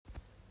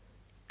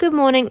Good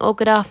morning or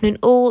good afternoon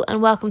all,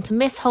 and welcome to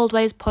Miss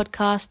Holdway's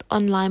podcast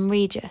on Lyme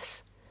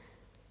Regis.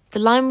 The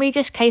Lyme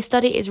Regis case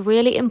study is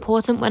really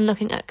important when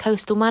looking at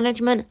coastal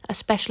management,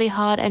 especially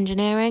hard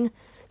engineering,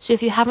 so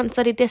if you haven't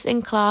studied this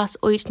in class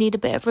or you just need a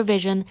bit of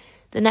revision,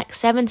 the next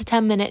 7 to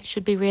 10 minutes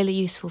should be really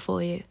useful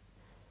for you.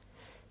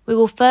 We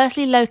will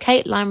firstly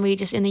locate Lyme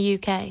Regis in the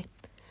UK.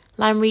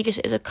 Lyme Regis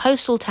is a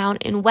coastal town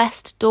in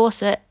West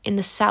Dorset in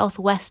the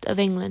southwest of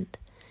England.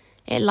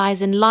 It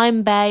lies in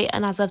Lyme Bay,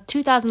 and as of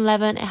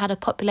 2011 it had a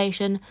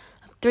population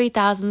of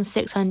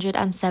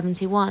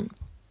 3,671.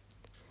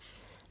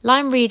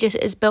 Lyme Regis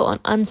is built on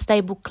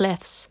unstable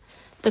cliffs.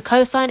 The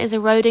coastline is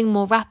eroding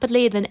more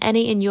rapidly than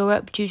any in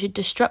Europe due to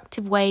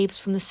destructive waves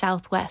from the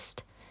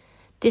southwest.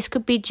 This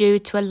could be due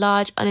to a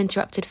large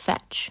uninterrupted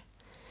fetch.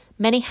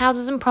 Many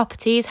houses and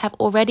properties have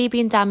already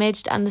been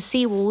damaged and the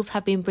seawalls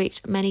have been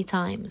breached many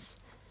times.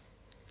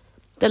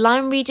 The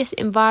Lyme Regis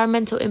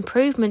Environmental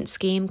Improvement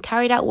Scheme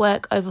carried out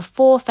work over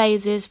 4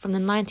 phases from the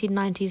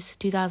 1990s to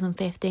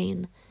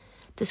 2015.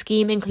 The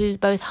scheme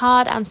included both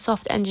hard and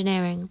soft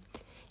engineering.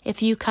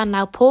 If you can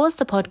now pause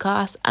the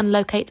podcast and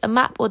locate a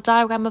map or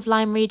diagram of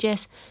Lyme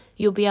Regis,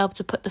 you'll be able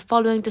to put the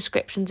following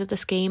descriptions of the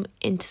scheme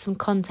into some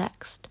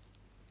context.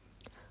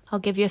 I'll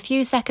give you a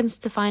few seconds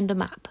to find a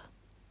map.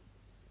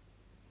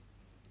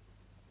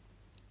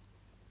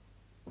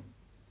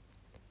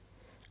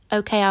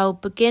 Okay, I'll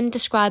begin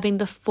describing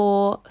the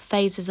 4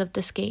 phases of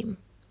the scheme.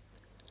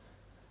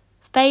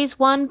 Phase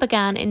 1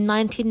 began in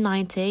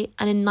 1990,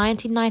 and in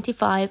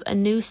 1995 a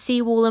new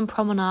seawall and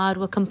promenade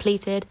were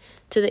completed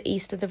to the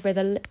east of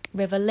the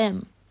River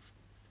Lim.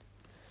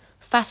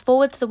 Fast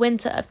forward to the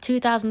winter of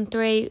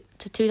 2003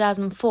 to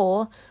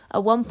 2004,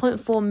 a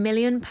 £1.4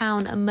 million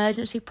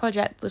emergency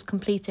project was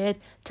completed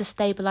to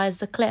stabilise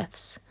the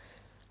cliffs.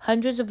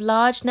 Hundreds of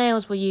large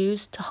nails were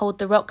used to hold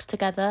the rocks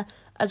together,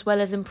 as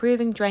well as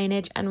improving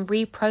drainage and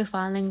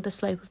reprofiling the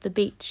slope of the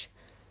beach.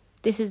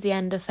 This is the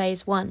end of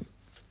Phase 1.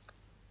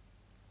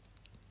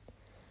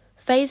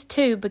 Phase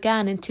 2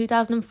 began in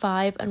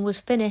 2005 and was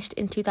finished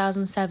in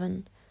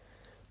 2007.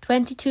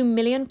 £22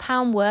 million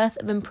worth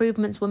of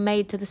improvements were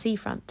made to the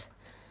seafront.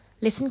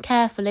 Listen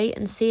carefully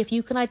and see if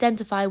you can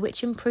identify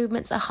which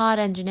improvements are hard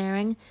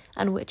engineering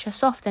and which are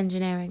soft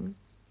engineering.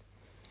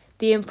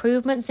 The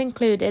improvements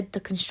included the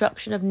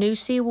construction of new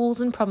seawalls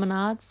and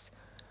promenades,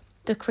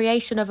 the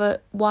creation of a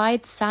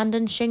wide sand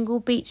and shingle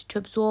beach to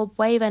absorb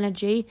wave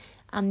energy,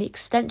 and the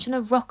extension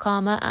of rock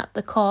armour at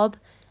the Cobb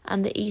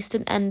and the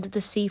eastern end of the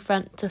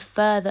seafront to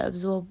further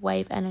absorb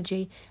wave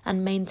energy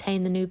and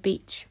maintain the new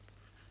beach.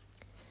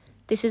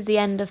 This is the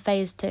end of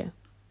Phase 2.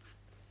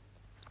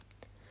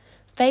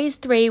 Phase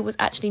 3 was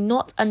actually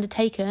not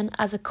undertaken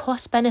as a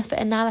cost-benefit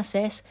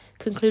analysis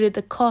concluded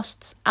the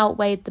costs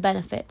outweighed the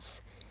benefits.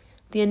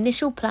 The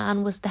initial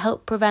plan was to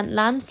help prevent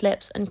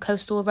landslips and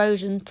coastal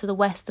erosion to the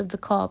west of the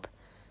Cobb.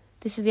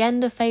 This is the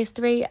end of Phase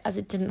 3 as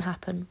it didn't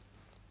happen.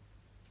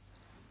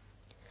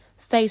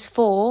 Phase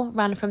 4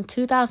 ran from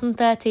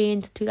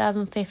 2013 to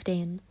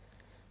 2015.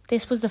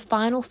 This was the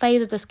final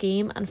phase of the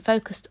scheme and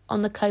focused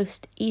on the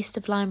coast east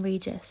of Lyme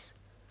Regis.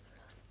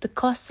 The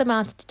costs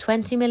amounted to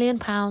 £20 million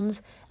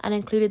and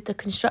included the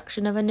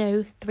construction of a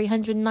new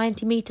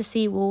 390-metre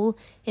seawall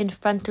in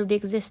front of the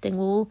existing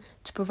wall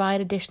to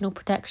provide additional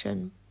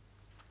protection.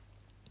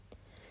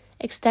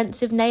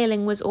 Extensive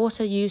nailing was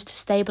also used to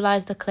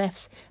stabilise the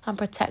cliffs and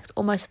protect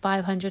almost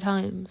 500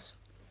 homes.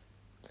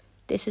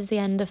 This is the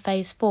end of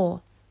Phase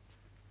 4.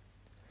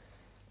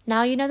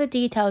 Now you know the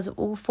details of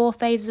all 4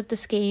 phases of the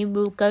scheme,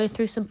 we'll go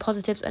through some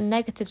positives and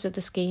negatives of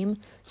the scheme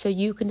so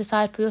you can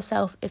decide for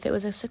yourself if it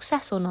was a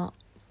success or not.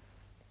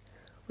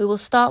 We will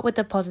start with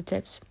the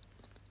positives.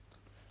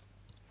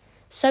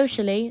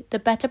 Socially, the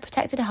better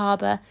protected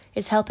harbour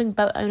is helping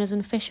boat owners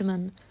and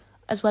fishermen,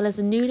 as well as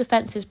the new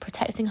defences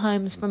protecting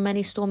homes from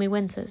many stormy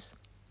winters.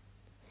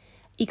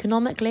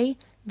 Economically,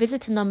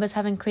 visitor numbers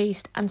have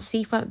increased and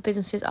seafront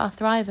businesses are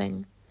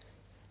thriving.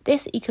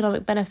 This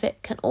economic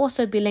benefit can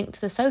also be linked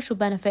to the social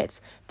benefits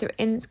through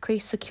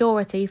increased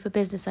security for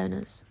business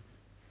owners.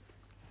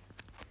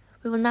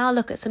 We will now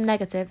look at some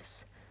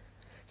negatives.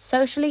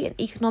 Socially and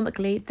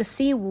economically, the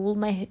seawall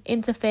may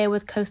interfere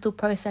with coastal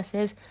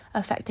processes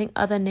affecting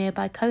other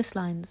nearby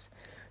coastlines.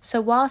 So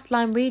whilst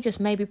Lyme Regis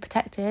may be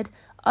protected,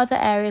 other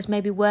areas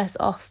may be worse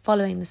off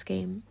following the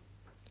scheme.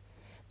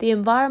 The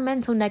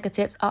environmental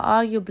negatives are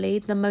arguably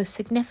the most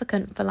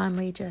significant for Lyme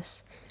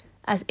Regis,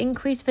 as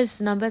increased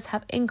visitor numbers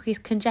have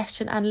increased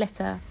congestion and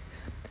litter.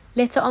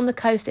 Litter on the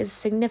coast is a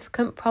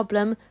significant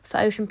problem for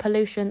ocean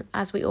pollution,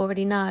 as we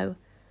already know.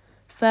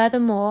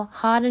 Furthermore,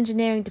 hard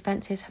engineering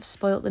defences have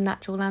spoilt the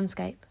natural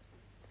landscape.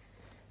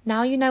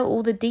 Now you know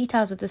all the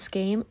details of the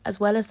scheme,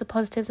 as well as the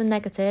positives and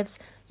negatives,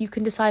 you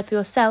can decide for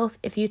yourself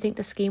if you think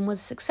the scheme was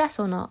a success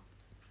or not.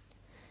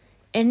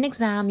 In an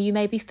exam, you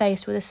may be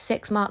faced with a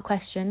 6-mark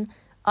question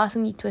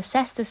asking you to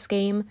assess the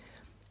scheme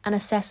and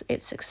assess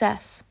its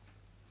success.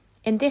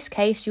 In this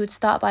case, you would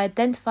start by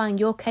identifying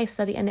your case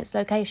study and its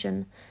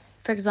location.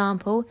 For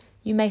example,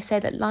 you may say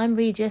that Lyme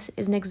Regis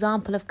is an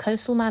example of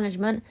coastal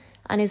management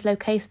and is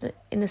located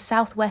in the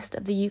southwest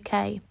of the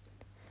UK.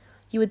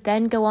 You would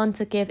then go on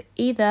to give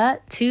either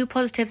 2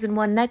 positives and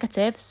 1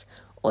 negatives,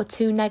 or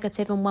 2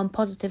 negative and 1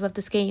 positive of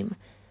the scheme.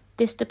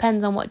 This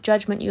depends on what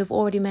judgment you have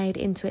already made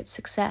into its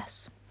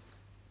success.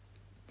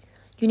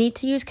 You need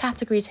to use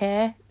categories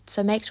here,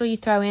 so make sure you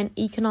throw in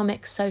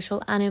economic,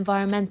 social and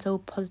environmental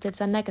positives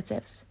and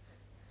negatives.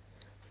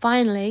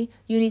 Finally,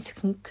 you need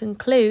to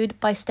conclude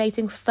by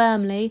stating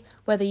firmly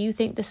whether you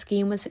think the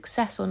scheme was a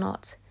success or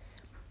not.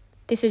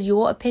 This is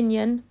your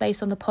opinion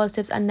based on the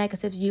positives and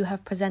negatives you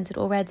have presented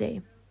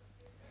already.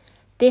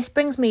 This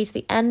brings me to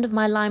the end of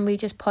my Lyme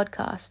Regis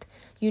podcast.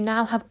 You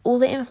now have all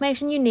the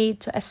information you need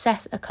to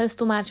assess a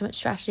coastal management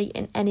strategy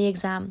in any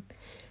exam.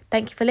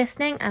 Thank you for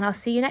listening, and I'll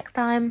see you next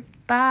time.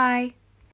 Bye.